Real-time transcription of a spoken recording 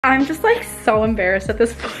I'm just like so embarrassed at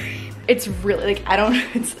this point. It's really like, I don't know,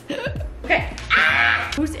 it's, okay.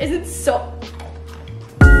 Whose isn't so.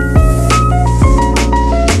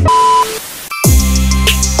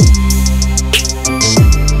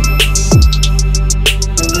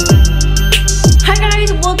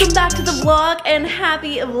 Welcome back to the vlog and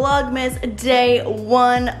happy Vlogmas day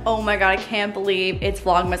 1. Oh my god, I can't believe it's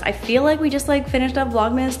Vlogmas. I feel like we just like finished up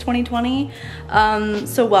Vlogmas 2020.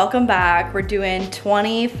 So welcome back. We're doing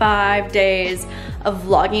 25 days of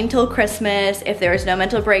vlogging till Christmas. If there is no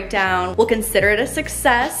mental breakdown, we'll consider it a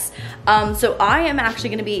success. So I am actually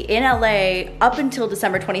gonna be in LA up until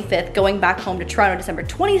December 25th, going back home to Toronto December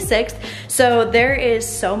 26th. So there is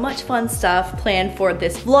so much fun stuff planned for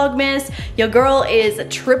this Vlogmas. Your girl is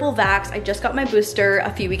triple vax. I just got my booster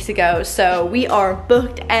a few weeks ago, so we are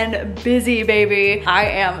booked and busy, baby. I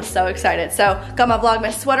am so excited. So got my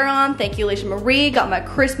Vlogmas sweater on. Thank you, Alicia Marie. Got my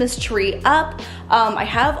Christmas tree up. I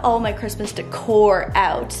have all my Christmas decor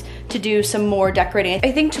out to do some more decorating.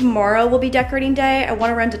 I think tomorrow will be decorating day. I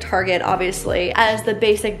want to run to Target, obviously, as the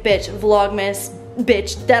basic bitch Vlogmas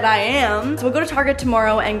bitch that I am. So we'll go to Target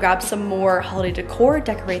tomorrow and grab some more holiday decor,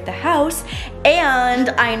 decorate the house. And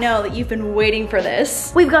I know that you've been waiting for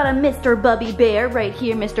this. We've got a Mr. Bubby Bear right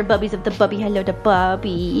here, Mr. Bubbies of the Bubby. Hello to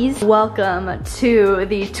Bubbies. Welcome to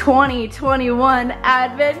the 2021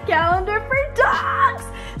 Advent Calendar for Dogs.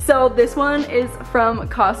 So this one is from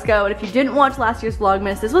Costco, and if you didn't watch last year's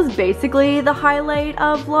Vlogmas, this was basically the highlight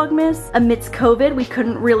of Vlogmas. Amidst COVID, we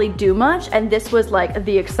couldn't really do much, and this was like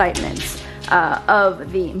the excitement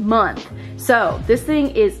of the month. So this thing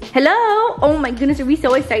is, hello! Oh my goodness, are we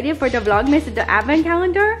so excited for the Vlogmas and the Advent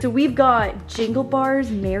Calendar? So we've got Jingle Bars,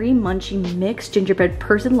 Merry Munchie Mix, Gingerbread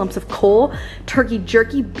Person, Lumps of Coal, Turkey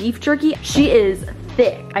Jerky, Beef Jerky. She is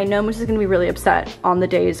thick. I know Moose is gonna be really upset on the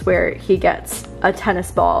days where he gets a tennis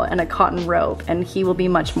ball and a cotton rope, and he will be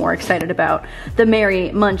much more excited about the Merry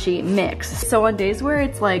Munchie Mix. So on days where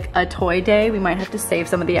it's like a toy day, we might have to save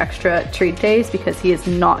some of the extra treat days because he is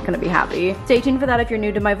not gonna be happy. Stay tuned for that if you're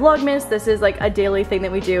new to my Vlogmas. This is like a daily thing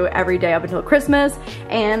that we do every day up until Christmas,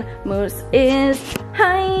 and Moose is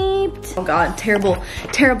hyped. Oh god,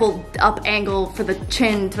 terrible up angle for the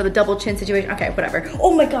chin, for the double chin situation. Okay, whatever.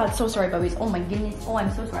 Oh my god, so sorry, Bubbies. Oh my goodness. Oh,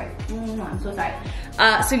 I'm so sorry. I'm so sorry.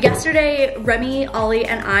 So yesterday, Remy, Ollie,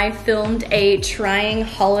 and I filmed a trying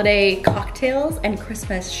holiday cocktails and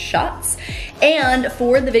Christmas shots. And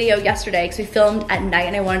for the video yesterday, because we filmed at night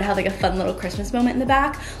and I wanted to have like a fun little Christmas moment in the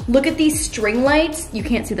back, look at these string lights. You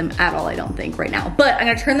can't see them at all, I don't think, right now. But I'm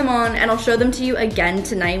gonna turn them on and I'll show them to you again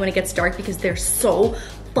tonight when it gets dark because they're so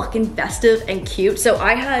fucking festive and cute. So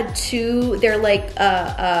I had two, they're like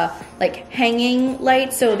hanging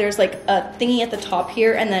lights. So there's like a thingy at the top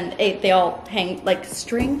here and then they all hang like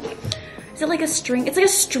string. Is it like a string? It's like a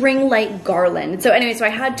string light garland. So anyway, so I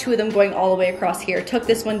had two of them going all the way across here. Took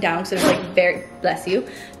this one down because it was like very, bless you.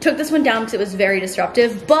 Took this one down because it was very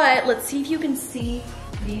disruptive. But let's see if you can see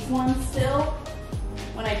these ones still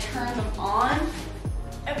when I turn them on.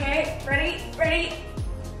 Okay, ready?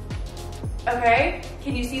 Okay,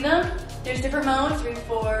 can you see them? There's different modes, 3,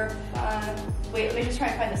 4, 5. Wait, let me just try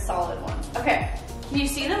and find the solid ones. Okay, can you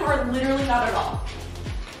see them or literally not at all?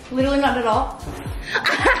 Literally not at all?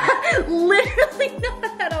 Literally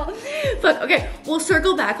not at all. Fuck, okay, we'll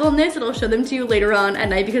circle back on this and I'll show them to you later on at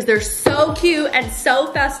night because they're so cute and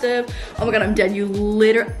so festive. Oh my god, I'm dead. You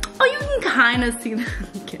literally, oh, you can kind of see them.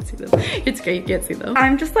 You can't see them. It's okay, you can't see them.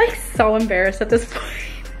 I'm just like so embarrassed at this point.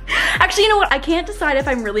 Actually, you know what? I can't decide if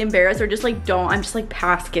I'm really embarrassed or just like I'm just like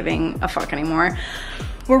past giving a fuck anymore.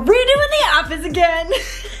 We're redoing the office again.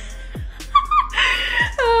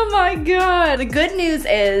 Oh my god. The good news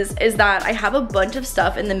is that I have a bunch of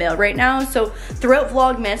stuff in the mail right now. So throughout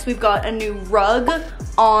Vlogmas, we've got a new rug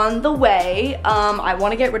on the way. I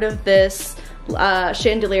want to get rid of this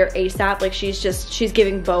chandelier ASAP. Like she's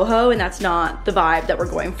giving boho and that's not the vibe that we're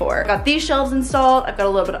going for. I got these shelves installed. I've got a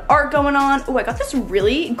little bit of art going on. Oh, I got this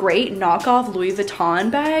really great knockoff Louis Vuitton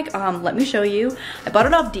bag. Let me show you. I bought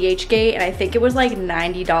it off DHgate and I think it was like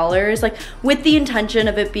 $90, like with the intention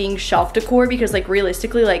of it being shelf decor because like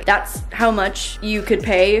realistically like that's how much you could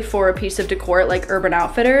pay for a piece of decor at like Urban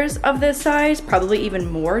Outfitters of this size, probably even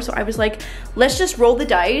more. So I was like, let's just roll the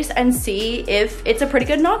dice and see if it's a pretty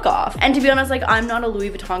good knockoff. And to be honest, like I'm not a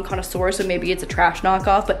Louis Vuitton connoisseur, so maybe it's a trash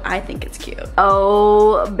knockoff, but I think it's cute.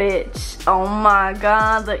 Oh, bitch. Oh my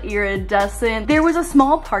god, the iridescent. There was a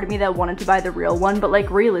small part of me that wanted to buy the real one, but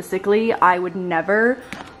like realistically, I would never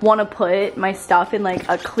want to put my stuff in like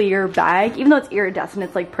a clear bag. Even though it's iridescent,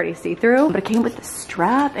 it's like pretty see-through. But it came with the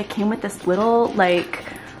strap. It came with this little like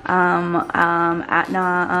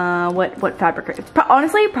what fabric? It's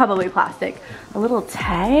honestly probably plastic. A little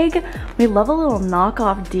tag. We love a little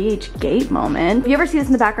knockoff DH Gate moment. If you ever see this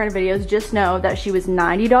in the background of videos, just know that she was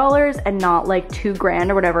 $90 and not like $2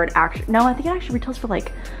 grand or whatever it actually, no, I think it actually retails for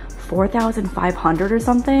like 4,500 or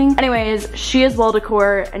something. Anyways, she is well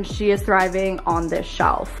decor and she is thriving on this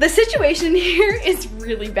shelf. The situation here is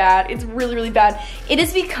really bad. It's really, really bad. It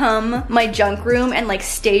has become my junk room and like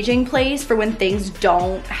staging place for when things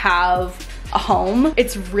don't have a home.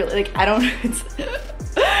 It's really like, I don't,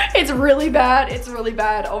 it's really bad. It's really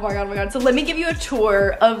bad. Oh my God, oh my God. So let me give you a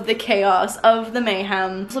tour of the chaos, of the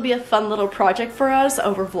mayhem. This will be a fun little project for us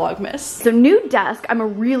over Vlogmas. So new desk, I'm a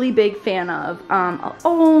really big fan of.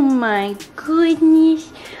 Oh my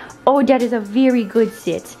goodness. Oh, that is a very good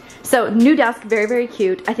sit. So new desk, very, very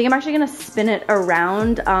cute. I think I'm actually gonna spin it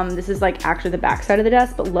around. This is like actually the back side of the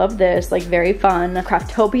desk, but love this, like very fun.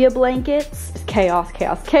 Craftopia blankets, chaos,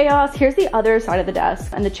 chaos, chaos. Here's the other side of the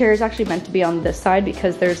desk. And the chair is actually meant to be on this side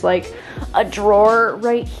because there's like a drawer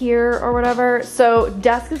right here or whatever. So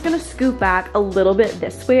desk is gonna scoop back a little bit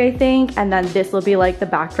this way, I think. And then this will be like the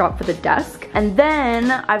backdrop for the desk. And then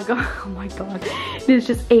I've got, oh my God, it is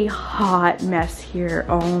just a hot mess here.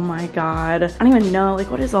 Oh my God. I don't even know, like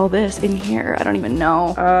what is all this in here? I don't even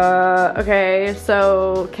know. Okay,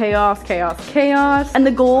 so chaos, chaos, chaos. And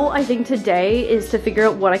the goal I think today is to figure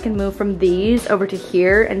out what I can move from these over to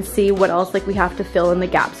here and see what else like we have to fill in the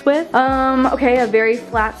gaps with. Okay, a very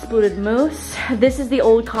flat spluted mousse. This is the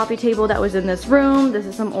old coffee table that was in this room. This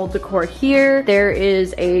is some old decor here. There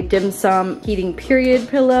is a dim sum heating period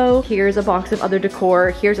pillow. Here's a box of other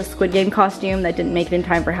decor. Here's a Squid Game costume that didn't make it in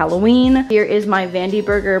time for Halloween. Here is my Vandy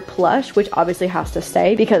Burger plush, which obviously has to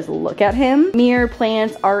stay because look at him. Mirror,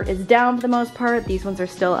 plants, art is down for the most part. These ones are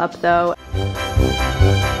still up though.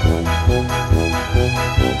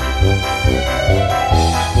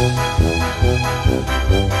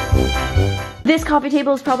 This coffee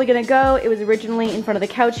table is probably gonna go. It was originally in front of the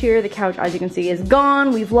couch here. The couch, as you can see, is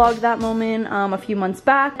gone. We vlogged that moment a few months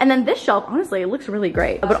back. And then this shelf, honestly, it looks really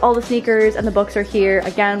great. But all the sneakers and the books are here.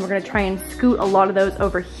 Again, we're gonna try and scoot a lot of those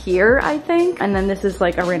over here, I think. And then this is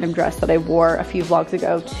like a random dress that I wore a few vlogs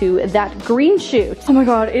ago to that green shoot. Oh my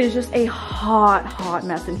God, it is just a hot, hot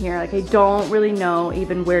mess in here. Like I don't really know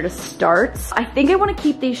even where to start. I think I wanna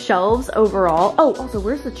keep these shelves overall. Oh, also,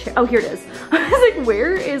 where's the chair? Oh, here it is. I was like,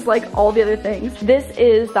 where is like all the other things? This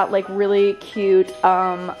is that like really cute,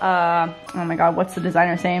 oh my God, what's the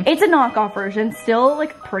designer's name? It's a knockoff version, still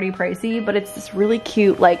like pretty pricey, but it's this really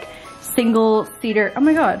cute like single seater, oh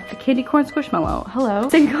my God, a candy corn squishmallow, hello.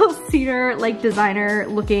 Single seater like designer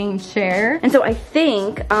looking chair. And so I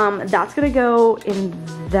think that's gonna go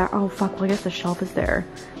in that, oh fuck, well I guess the shelf is there.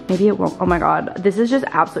 Maybe it won't. Oh my God, this is just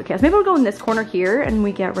absolute chaos. Maybe we'll go in this corner here and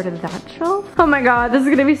we get rid of that shelf. Oh my God, this is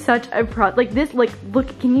gonna be such a like this, like,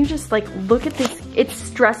 look, can you just like, look at this? It's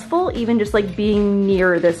stressful even just like being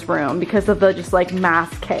near this room because of the just like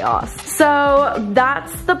mass chaos. So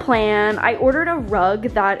that's the plan. I ordered a rug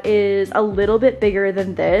that is a little bit bigger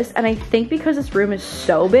than this. And I think because this room is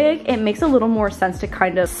so big, it makes a little more sense to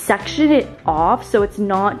kind of section it off. So it's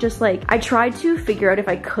not just like, I tried to figure out if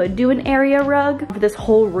I could do an area rug for this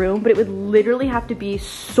whole room, but it would literally have to be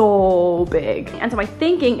so big. And so my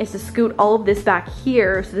thinking is to scoot all of this back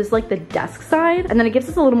here. So this is like the desk side. And then it gives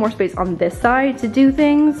us a little more space on this side to do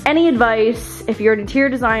things. Any advice, if you're an interior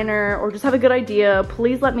designer or just have a good idea,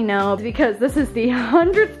 please let me know because this is the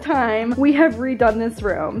 100th time we have redone this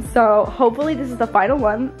room. So hopefully this is the final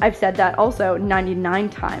one. I've said that also 99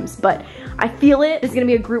 times, but I feel it. This is gonna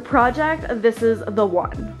be a group project. This is the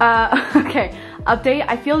one. Okay. Update,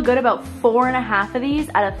 I feel good about 4.5 of these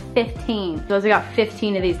out of 15. So I got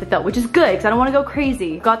 15 of these to fill, which is good because I don't want to go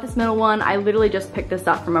crazy. Got this middle one. I literally just picked this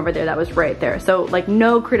up from over there. That was right there. So like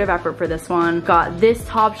no creative effort for this one. Got this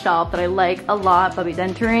top shelf that I like a lot. Bubby's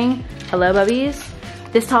entering. Hello, Bubbies.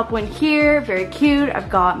 This top one here, very cute. I've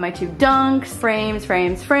got my 2 dunks, frames,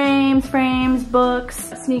 frames, frames, frames,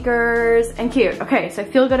 books, sneakers, and cute. Okay, so I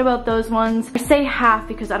feel good about those ones. I say half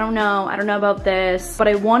because I don't know about this, but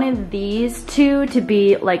I wanted these two to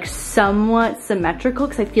be like somewhat symmetrical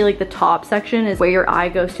because I feel like the top section is where your eye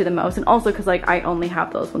goes to the most, and also because like I only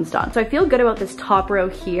have those ones done. So I feel good about this top row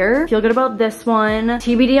here. Feel good about this one,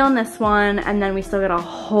 TBD on this one, and then we still got a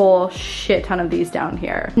whole shit ton of these down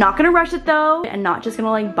here. Not gonna rush it though, and not just gonna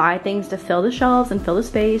like buy things to fill the shelves and fill the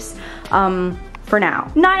space. for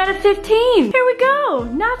now. 9 out of 15. Here we go.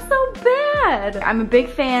 Not so bad. I'm a big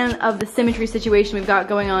fan of the symmetry situation we've got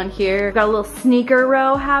going on here. We've got a little sneaker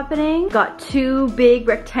row happening. Got 2 big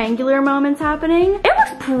rectangular moments happening. It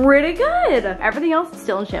looks pretty good. Everything else is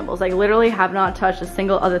still in shambles. Like literally have not touched a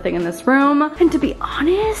single other thing in this room. And to be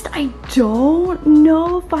honest, I don't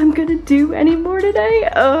know if I'm gonna do any more today.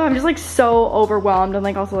 I'm just like so overwhelmed. I'm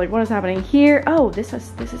like also like, what is happening here? Oh, this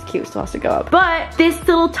is cute, still has to go up. But this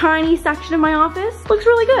little tiny section of my office looks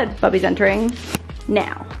really good. Bubby's entering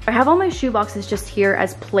now. I have all my shoe boxes just here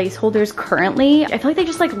as placeholders currently. I feel like they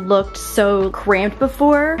just like looked so cramped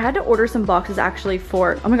before. I had to order some boxes actually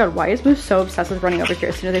for, oh my God, why is Moose so obsessed with running over here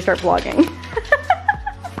as soon as they start vlogging?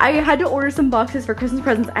 I had to order some boxes for Christmas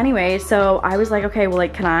presents anyway, so I was like, okay, well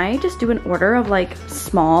like, can I just do an order of like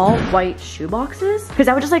small white shoe boxes? Because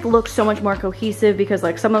that would just like look so much more cohesive because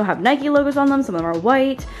like some of them have Nike logos on them, some of them are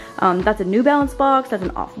white. That's a New Balance box, that's an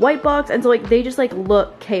Off-White box, and so like they just like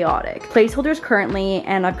look chaotic. Placeholders currently,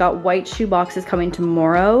 and I've got white shoe boxes coming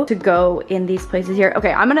tomorrow to go in these places here.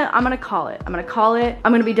 Okay, I'm gonna call it. I'm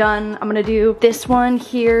gonna be done. I'm gonna do this one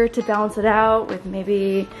here to balance it out with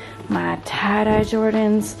maybe my tie-dye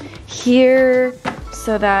Jordans here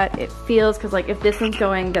so that it feels, because like if this one's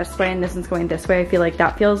going this way and this one's going this way, I feel like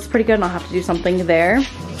that feels pretty good and I'll have to do something there.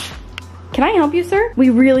 Can I help you, sir? We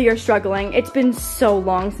really are struggling. It's been so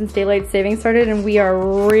long since daylight savings started and we are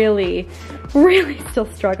really still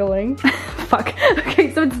struggling. Fuck.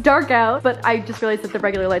 Okay, so it's dark out, but I just realized that the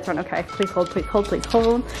regular lights aren't okay. Please hold, please hold, please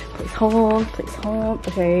hold, please hold, please hold.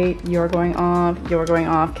 Okay, you're going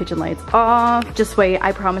off, kitchen lights off. Just wait,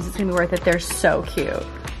 I promise it's gonna be worth it. They're so cute.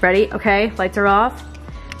 Ready? Okay, lights are off.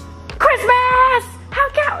 Christmas! How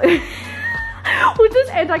cow? Was this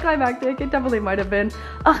anticlimactic? It definitely might have been.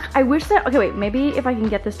 Ugh, I wish that, okay wait, maybe if I can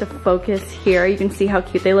get this to focus here, you can see how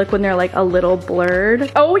cute they look when they're like a little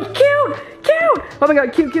blurred. Oh, cute! Cute! Oh my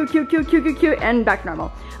God, cute, cute, cute, cute, cute, cute, cute, and back to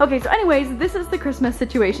normal. Okay, so anyways, this is the Christmas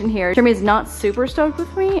situation here. Jeremy is not super stoked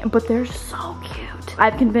with me, but they're so cute.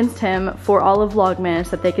 I've convinced him for all of Vlogmas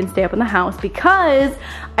that they can stay up in the house because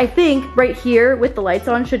I think right here with the lights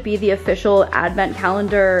on should be the official advent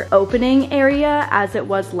calendar opening area as it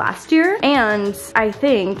was last year. And I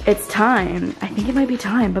think it's time. I think it might be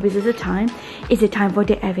time. Bubbies, is it time? Is it time for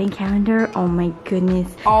the advent calendar? Oh my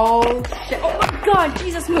goodness. Oh shit. Oh my God,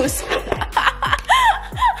 Jesus Moose.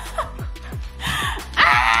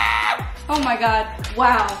 Oh my God,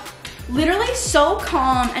 wow. Literally so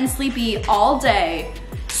calm and sleepy all day.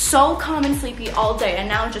 So calm and sleepy all day, and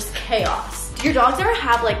now just chaos. Do your dogs ever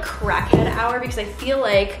have like crackhead hour? Because I feel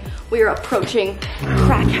like we are approaching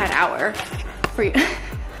crackhead hour for you.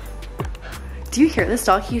 Do you hear this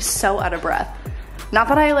dog? He's so out of breath. Not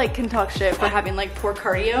that I like can talk shit for having like poor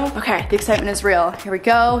cardio. Okay, the excitement is real. Here we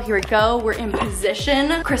go, here we go. We're in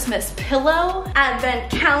position. Christmas pillow, advent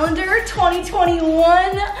calendar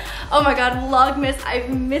 2021. Oh my God, Vlogmas, I've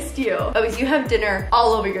missed you. Oh, you have dinner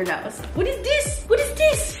all over your nose. What is this? What is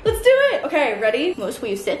this? Let's do it. Okay, ready? Moose, will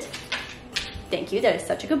you sit? Thank you, that is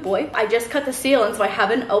such a good boy. I just cut the seal and so I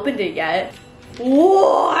haven't opened it yet.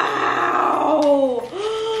 Wow.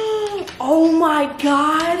 Oh my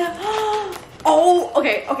God. Oh,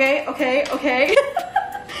 okay. Oh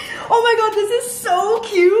my God, this is so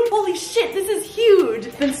cute. Holy shit, this is huge.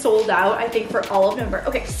 It's been sold out, I think, for all of November.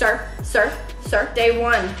 Okay, sir, day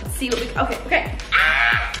one. Let's see what we, okay.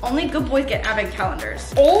 Ah! Only good boys get advent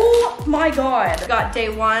calendars. Oh my God. Got day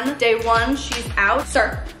one, she's out.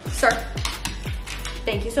 Sir.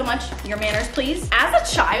 Thank you so much. Your manners, please. As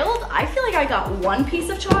a child, I feel like I got one piece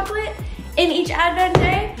of chocolate in each advent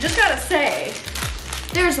day. Just gotta say,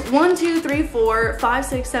 there's 1, 2, 3, 4, 5,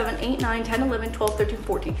 6, 7, 8, 9, 10, 11, 12, 13,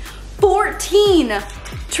 14. 14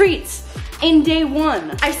 treats in day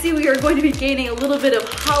one. I see we are going to be gaining a little bit of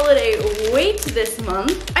holiday weight this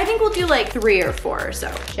month. I think we'll do like 3 or 4 or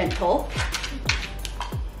so. Gentle.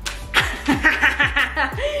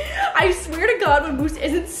 I swear to God when Moose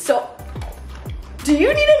isn't so... Do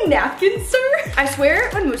you need a napkin, sir? I swear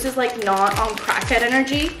when Moose is like not on crackhead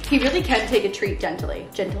energy, he really can take a treat gently.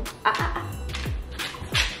 Gentle.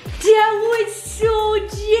 That was so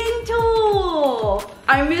gentle.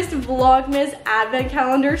 I missed Vlogmas advent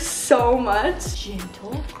calendar so much.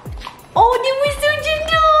 Gentle. Oh, that was so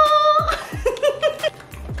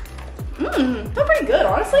gentle. Felt pretty good,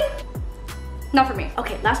 honestly. Not for me.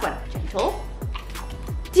 Okay, last one. Gentle.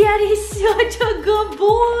 Daddy's such a good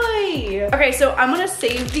boy. Okay, so I'm gonna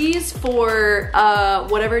save these for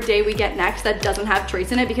whatever day we get next that doesn't have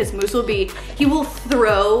treats in it because Moose will be, he will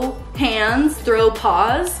throw hands, throw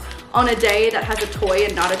paws on a day that has a toy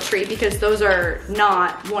and not a treat, because those are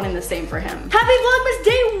not one and the same for him. Happy Vlogmas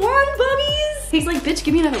day 1, bubbies! He's like, bitch,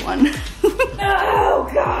 give me another one. Oh,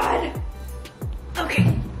 God.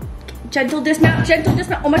 Okay. Gentle dismount, gentle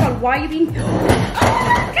dismount. Oh my God, why are you being, oh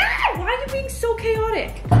my God, why are you being so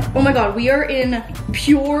chaotic? Oh my God, we are in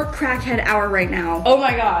pure crackhead hour right now. Oh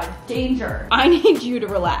my God, danger. I need you to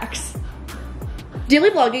relax. Daily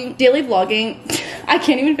vlogging, I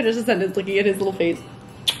can't even finish the sentence looking at his little face.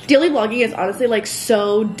 Daily vlogging is honestly like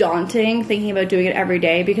so daunting thinking about doing it every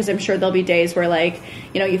day, because I'm sure there'll be days where like,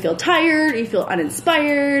 you know, you feel tired, you feel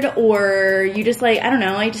uninspired, or you just like, I don't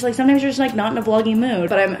know, sometimes you're just like not in a vloggy mood.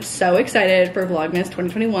 But I'm so excited for Vlogmas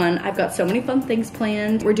 2021. I've got so many fun things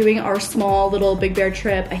planned. We're doing our small little Big Bear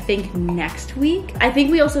trip, I think next week. I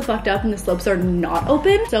think we also fucked up and the slopes are not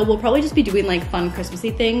open. So we'll probably just be doing like fun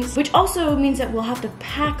Christmassy things, which also means that we'll have to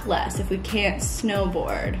pack less if we can't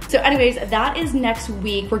snowboard. So anyways, that is next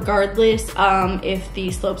week, regardless if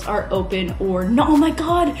the slopes are open or not. Oh my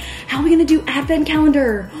God, how are we gonna do advent calendar?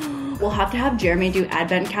 We'll have to have Jeremy do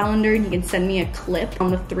advent calendar, and he can send me a clip on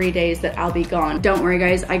the 3 days that I'll be gone. Don't worry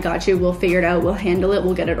guys, I got you. We'll figure it out, we'll handle it,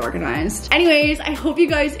 we'll get it organized. Anyways, I hope you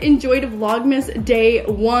guys enjoyed Vlogmas day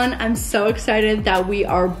 1. I'm so excited that we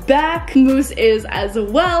are back. Moose is as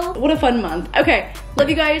well. What a fun month. Okay, love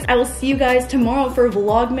you guys. I will see you guys tomorrow for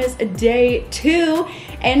Vlogmas day 2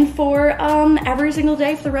 and for every single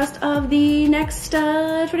day for the rest of the next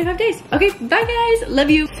 25 days. Okay, bye guys. Love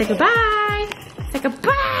you. Say goodbye. Say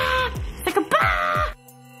goodbye.